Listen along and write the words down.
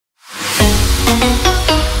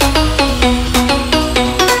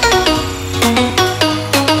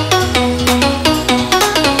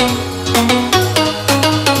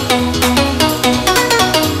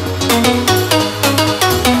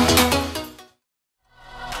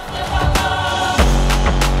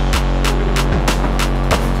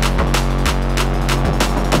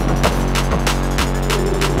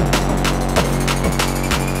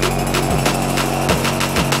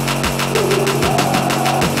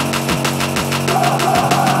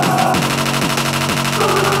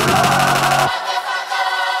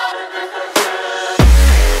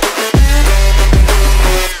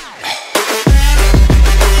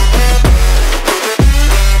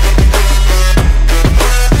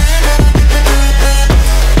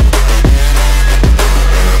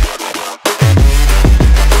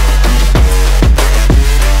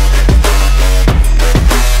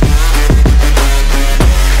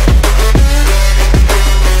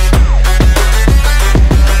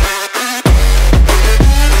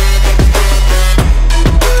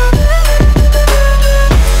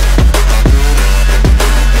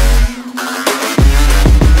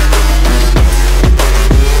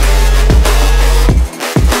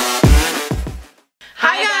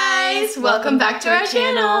Welcome back to our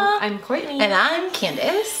channel. I'm Courtney. And I'm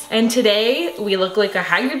Candace. And today we look like a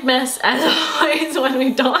haggard mess as always when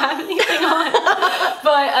we don't have anything on.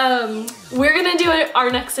 But we're gonna do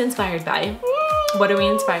our next inspired by. What are we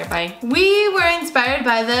inspired by? We were inspired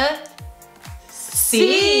by the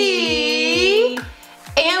sea. And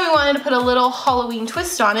we wanted to put a little Halloween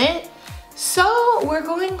twist on it. So we're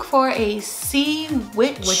going for a sea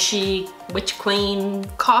witch queen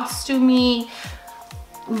costumey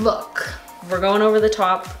look. We're going over the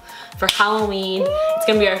top for Halloween. It's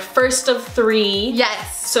gonna be our first of 3.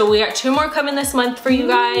 Yes. So we got 2 more coming this month for you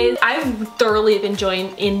guys. I've thoroughly been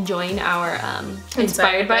enjoying our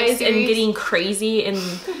inspired bys and getting crazy and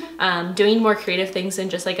doing more creative things than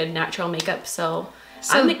just like a natural makeup. So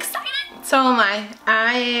I'm excited. So am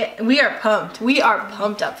I. We are pumped. We are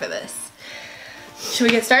pumped up for this. Should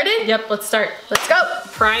we get started? Yep, let's start. Let's go.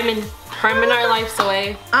 Priming our lives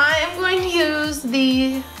away. I am going to use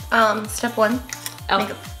the step 1.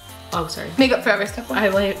 Makeup. Oh, sorry. Makeup Forever step 1. I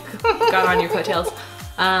like got on your coattails.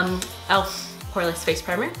 Elf Poreless Face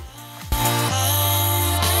Primer.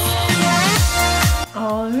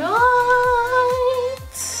 All right.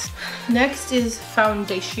 Next is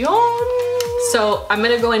foundation. So I'm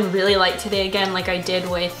gonna go in really light today again, like I did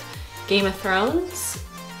with Game of Thrones.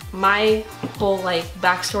 My whole like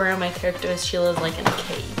backstory on my character is she lives like in a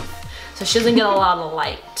cave, so she doesn't get a lot of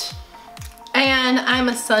light. And I'm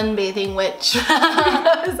a sunbathing witch. So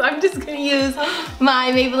I'm just gonna use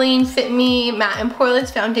my Maybelline Fit Me Matte and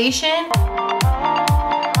Poreless foundation.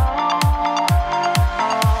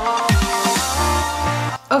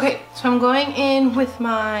 Okay, so I'm going in with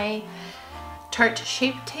my Tarte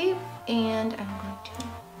Shape Tape, and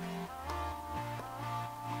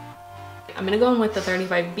I'm gonna go in with the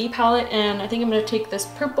 35B palette, and I think I'm gonna take this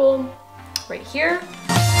purple right here.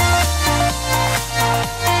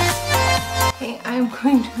 Okay, I'm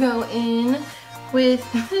going to go in with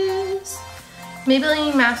this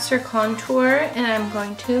Maybelline Master Contour, and I'm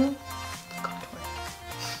going to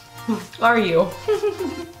contour. Are you?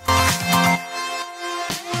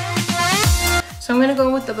 So I'm gonna go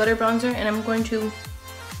with the Butter Bronzer, and I'm going to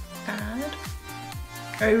add,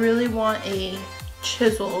 I really want a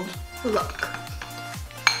chiseled look.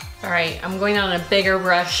 All right, I'm going on a bigger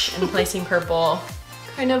brush and placing purple,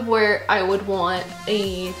 kind of where I would want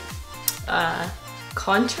a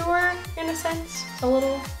contour in a sense, a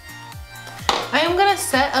little. I am gonna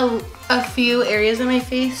set a few areas in my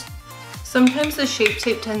face. Sometimes the Shape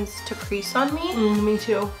Tape tends to crease on me. Me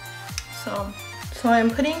too. So I'm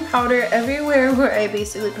putting powder everywhere where I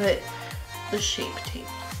basically put the Shape Tape.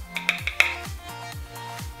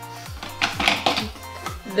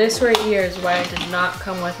 This right here is why I did not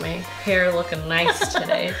come with my hair looking nice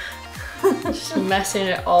today. Just messing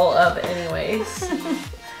it all up anyways.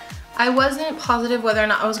 I wasn't positive whether or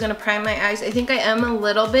not I was gonna prime my eyes. I think I am a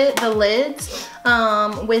little bit, the lids,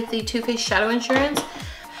 with the Too Faced Shadow Insurance.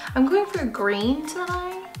 I'm going for green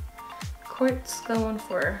today. Court's going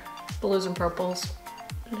for Blues and purples.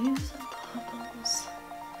 blues and purples.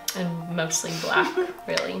 And mostly black,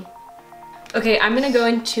 really. Okay, I'm gonna go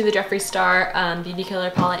into the Jeffree Star Beauty Killer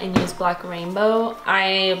palette and use Black Rainbow.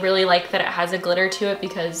 I really like that it has a glitter to it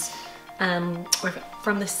because we're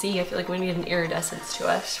from the sea. I feel like we need an iridescence to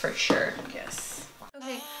us for sure. Yes.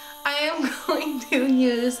 Okay, I am going to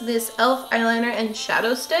use this e.l.f. eyeliner and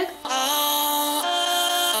shadow stick.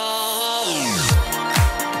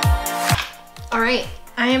 All right,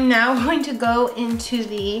 I am now going to go into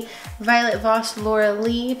the Violet Voss Laura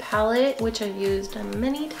Lee palette, which I've used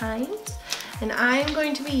many times. And I'm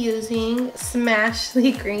going to be using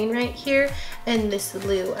Smashly Green right here and this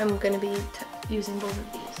blue. I'm going to be using both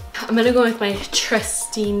of these. I'm going to go with my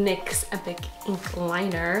trusty NYX Epic Ink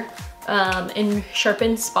Liner and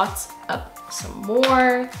sharpen spots up some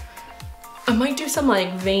more. I might do some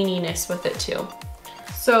like veininess with it too.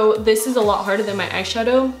 So this is a lot harder than my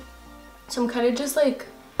eyeshadow. So I'm kind of just like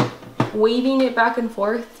waving it back and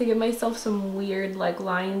forth to give myself some weird like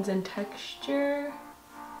lines and texture.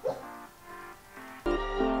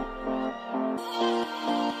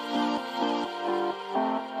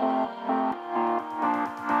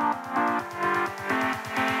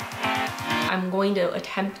 I'm going to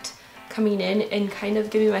attempt coming in and kind of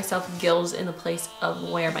giving myself gills in the place of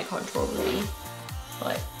where my contour will be.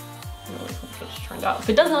 But I'm really hope this turned out. If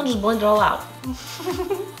it doesn't, I'll just blend it all out.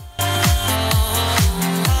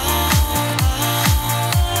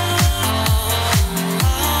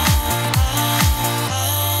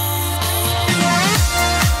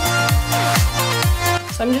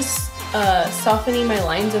 So I'm just softening my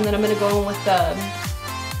lines, and then I'm gonna go in with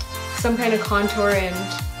some kind of contour and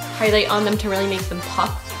highlight on them to really make them pop.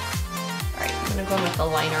 All right, I'm gonna go in with the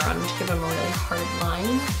liner on to give him a really hard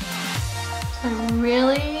line. So I'm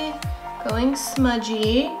really going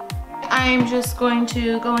smudgy. I'm just going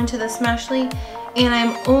to go into the Smashly and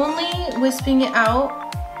I'm only wisping it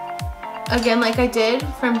out, again like I did,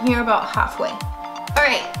 from here about halfway.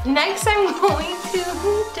 Alright, next I'm going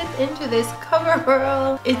to dip into this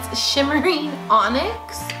CoverGirl. It's Shimmering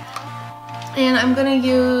Onyx. And I'm gonna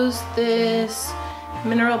use this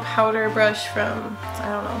mineral powder brush from, I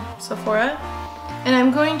don't know, Sephora. And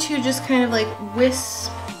I'm going to just kind of like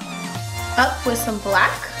wisp up with some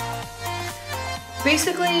black.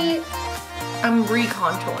 Basically, I'm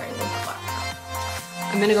recontouring with black.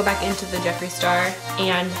 I'm gonna go back into the Jeffree Star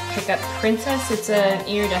and pick up Princess. It's an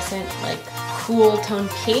iridescent, like, cool tone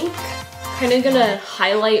pink. Kind of gonna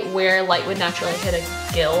highlight where light would naturally hit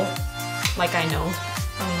a gill. Like I know.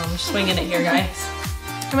 I don't know, I'm just swinging it here, guys.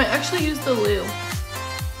 I might actually use the Lou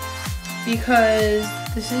because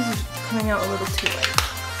this is coming out a little too light.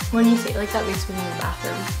 When you say it like that, makes me think of the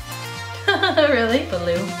bathroom. Really? The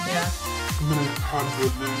Lou, yeah. I'm gonna have the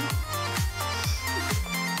Lou.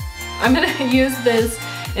 I'm gonna use this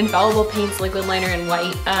Infallible Paints liquid liner in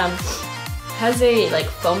white. Has a like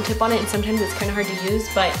foam tip on it and sometimes it's kind of hard to use,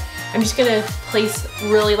 but I'm just gonna place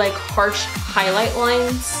really like harsh highlight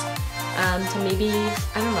lines to maybe,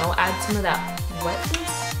 I don't know, add some of that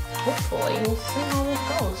wetness. Hopefully, we'll see how this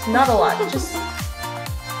goes. Not a lot, just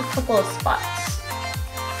a couple of spots.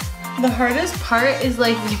 The hardest part is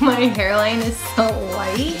like my hairline is so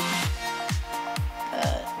light.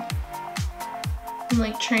 I'm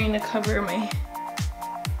like trying to cover my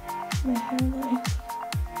hairline.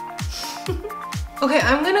 Okay,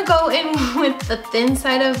 I'm gonna go in with the thin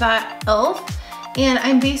side of that e.l.f. and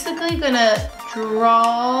I'm basically gonna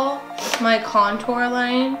draw my contour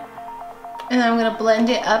line and I'm gonna blend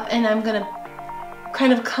it up and I'm gonna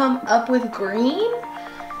kind of come up with green.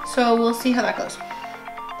 So we'll see how that goes.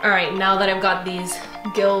 All right, now that I've got these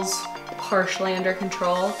gills partially under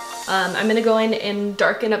control, I'm gonna go in and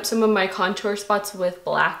darken up some of my contour spots with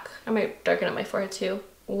black. I might darken up my forehead too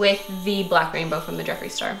with the Black Rainbow from the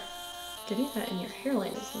Jeffree Star. Getting that in your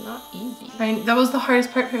hairline is not easy. Right, that was the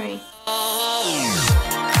hardest part for me.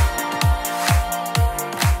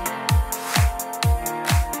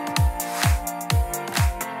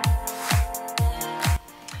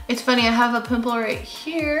 It's funny, I have a pimple right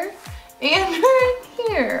here and right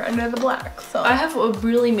here under the black, so. I have a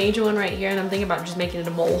really major one right here and I'm thinking about just making it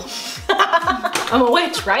a mole. I'm a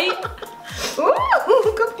witch, right?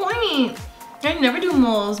 Ooh, good point. I never do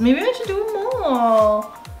moles. Maybe I should do a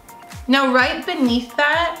mole. Now right beneath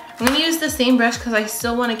that, I'm gonna use the same brush because I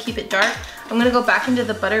still want to keep it dark. I'm gonna go back into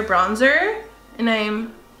the butter bronzer and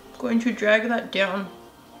I'm going to drag that down.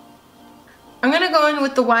 I'm gonna go in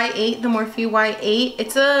with the Y8, the Morphe Y8.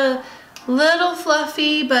 It's a little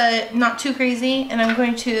fluffy, but not too crazy. And I'm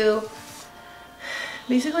going to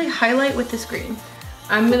basically highlight with this green.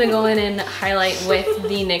 I'm gonna go in and highlight with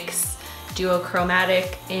the NYX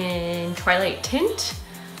Duochromatic in Twilight Tint.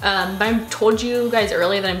 But I told you guys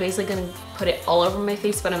earlier that I'm basically gonna put it all over my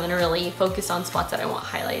face, but I'm gonna really focus on spots that I want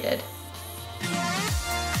highlighted.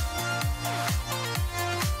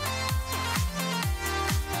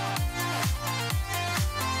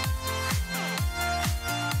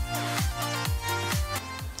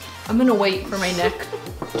 I'm gonna wait for my neck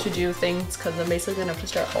to do things because I'm basically gonna have to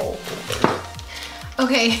start all over.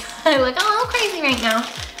 Okay, I look a little crazy right now,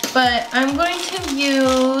 but I'm going to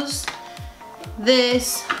use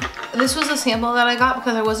this. This was a sample that I got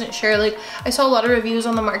because I wasn't sure. Like, I saw a lot of reviews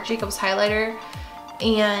on the Marc Jacobs highlighter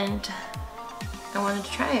and I wanted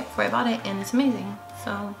to try it before I bought it and it's amazing.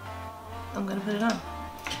 So I'm gonna put it on.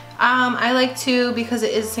 I like to, because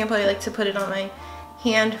it is a sample, I like to put it on my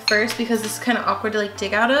hand first because this is kind of awkward to like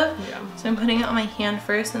dig out of. Yeah. So I'm putting it on my hand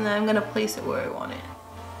first and then I'm gonna place it where I want it.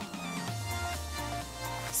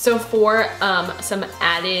 So for some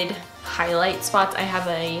added highlight spots, I have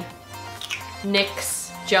a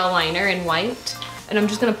NYX gel liner in white and I'm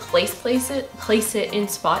just gonna place it in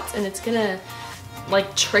spots and it's gonna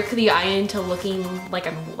like trick the eye into looking like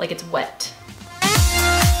it's wet.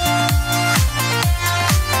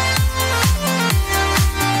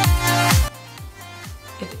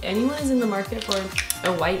 If anyone is in the market for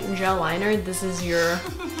a white gel liner, this is your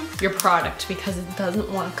product because it doesn't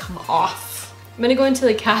want to come off. I'm gonna go into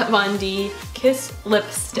the Kat Von D Kiss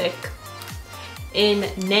lipstick in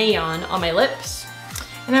Neon on my lips.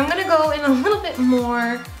 And I'm gonna go in a little bit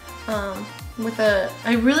more with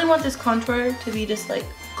I really want this contour to be just like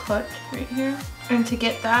cut right here. And to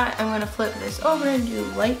get that, I'm gonna flip this over and do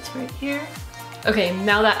lights right here. Okay,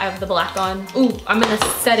 now that I have the black on, ooh, I'm gonna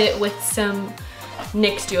set it with some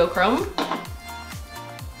NYX Duochrome.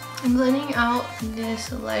 I'm blending out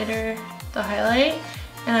this lighter, the highlight,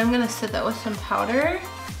 and I'm gonna set that with some powder.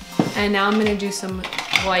 And now I'm gonna do some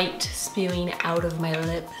white spewing out of my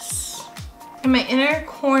lips. In my inner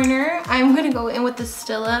corner, I'm gonna go in with the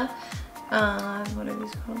Stila, what are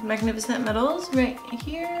these called? Magnificent Metals right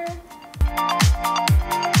here.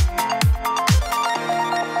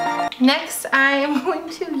 Next, I am going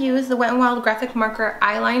to use the Wet n Wild Graphic Marker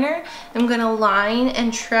eyeliner. I'm gonna line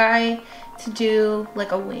and try to do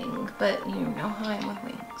like a wing, but you know how I am with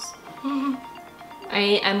wings.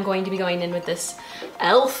 I am going to be going in with this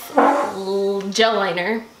e.l.f. gel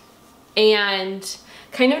liner and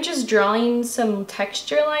kind of just drawing some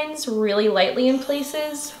texture lines really lightly in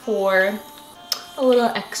places for a little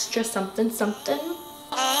extra something something.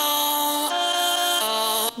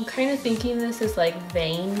 I'm kind of thinking this is like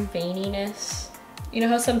veininess. You know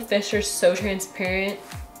how some fish are so transparent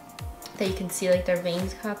that you can see like their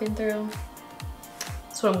veins popping through?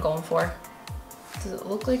 That's what I'm going for. Does it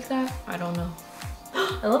look like that? I don't know.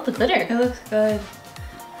 I love the glitter. It looks good.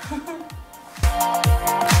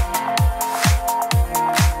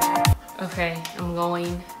 Okay, I'm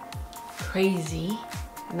going crazy.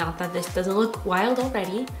 Not that this doesn't look wild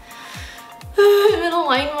already. I'm gonna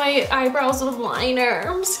line my eyebrows with liner.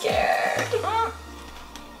 I'm scared.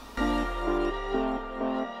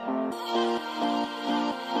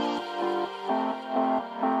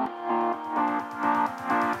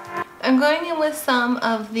 I'm going in with some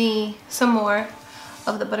more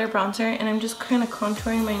of the butter bronzer, and I'm just kind of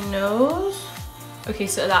contouring my nose. Okay,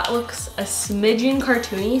 so that looks a smidgen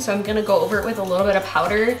cartoony, so I'm gonna go over it with a little bit of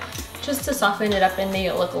powder just to soften it up and make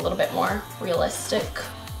it look a little bit more realistic.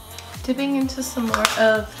 Dipping into some more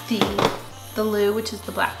of the Lou, which is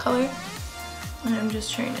the black color. And I'm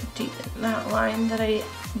just trying to deepen that line that I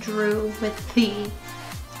drew with the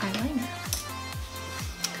eyeliner.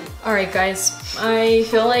 All right, guys, I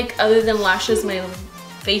feel like other than lashes, my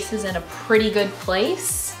face is in a pretty good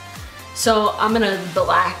place. So I'm gonna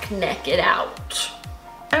black neck it out.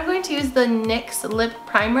 I'm going to use the NYX lip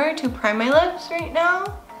primer to prime my lips right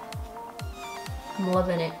now. I'm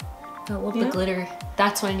loving it. I love the glitter.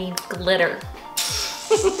 That's what I need, glitter.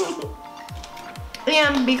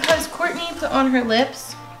 And because Courtney put on her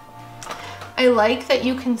lips, I like that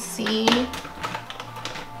you can see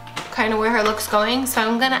kind of where her look's going. So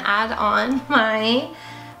I'm gonna add on my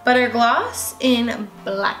butter gloss in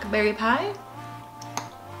Blackberry Pie.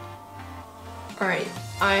 All right,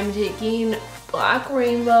 I'm taking Black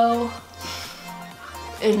Rainbow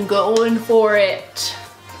and going for it.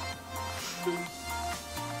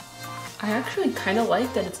 I actually kind of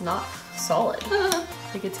like that it's not solid.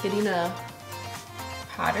 Like it's getting a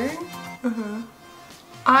pattern.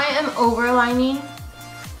 I am overlining.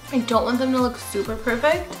 I don't want them to look super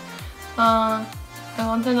perfect. I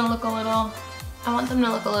want them to look a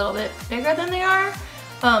little bit bigger than they are,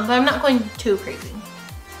 but I'm not going too crazy.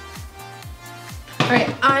 All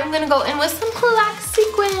right, I'm gonna go in with some black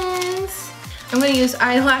sequins. I'm gonna use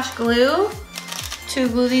eyelash glue to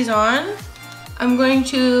glue these on. I'm going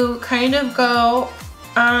to kind of go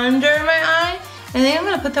under my eye, and then I'm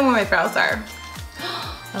gonna put them where my brows are.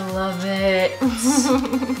 I love it. This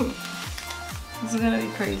is gonna be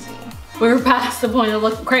crazy. We're past the point of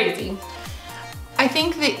looking crazy. I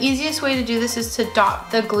think the easiest way to do this is to dot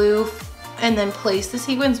the glue and then place the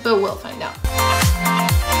sequins, but we'll find out.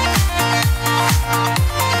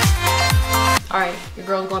 All right, your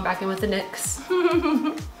girl's going back in with the NYX.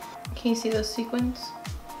 Can you see those sequins?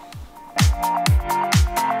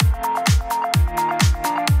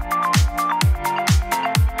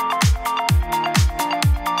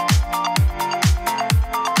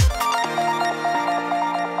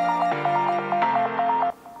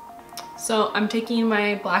 So I'm taking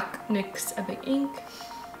my black NYX Epic ink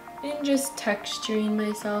and just texturing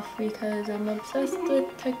myself because I'm obsessed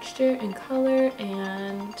with texture and color,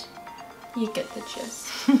 and you get the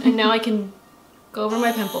gist. And now I can go over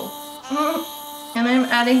my pimple. And I'm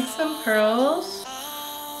adding some pearls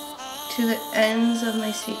to the ends of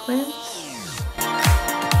my sequins.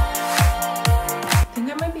 I think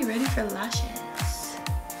I might be ready for lashes.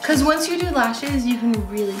 Because once you do lashes, you can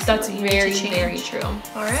really see That's what you very, need to change. very true.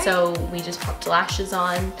 All right. So we just popped lashes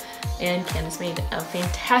on, and Candace made a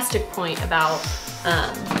fantastic point about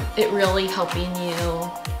it really helping you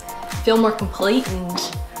feel more complete, and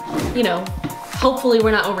you know, hopefully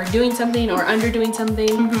we're not overdoing something or underdoing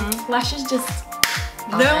something. Lashes just,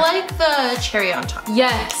 they're like the cherry on top.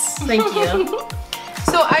 yes, thank you.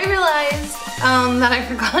 So I realized that I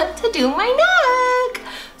forgot to do my neck.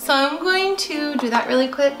 So I'm going to do that really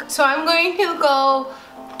quick. So I'm going to go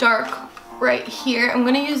dark right here. I'm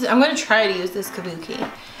gonna try to use this kabuki.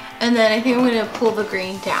 And then I think I'm gonna pull the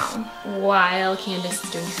green down. While Candace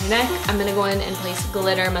is doing her neck, I'm gonna go in and place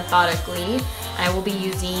glitter methodically. I will be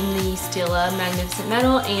using the Stila Magnificent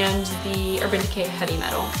Metal and the Urban Decay Heavy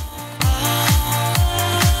Metal.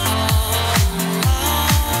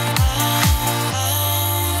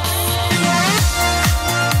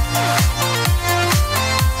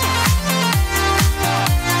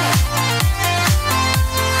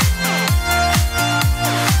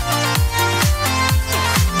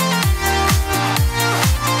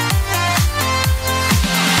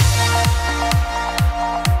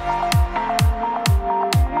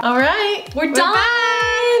 All right, We're done!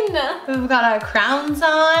 back. We've got our crowns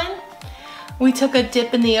on. We took a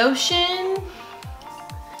dip in the ocean.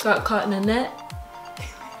 Got caught in a net.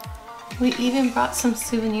 We even brought some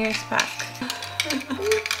souvenirs back.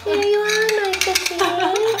 Here you are, my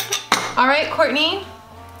kissy. All right, Courtney,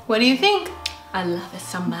 what do you think? I love it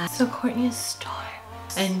so much. So Courtney is storms.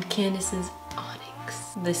 And Candace is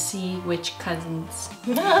onyx, the sea witch cousins.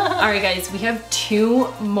 Alright guys, we have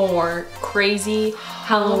 2 more crazy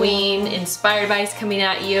Halloween inspired buys coming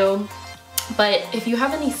at you. But if you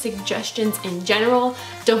have any suggestions in general,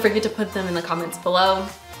 don't forget to put them in the comments below.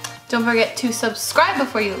 Don't forget to subscribe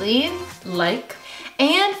before you leave. Like,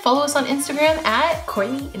 And follow us on Instagram at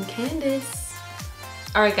Courtney and Candace.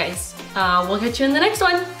 Alright guys, we'll catch you in the next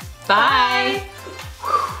one. Bye.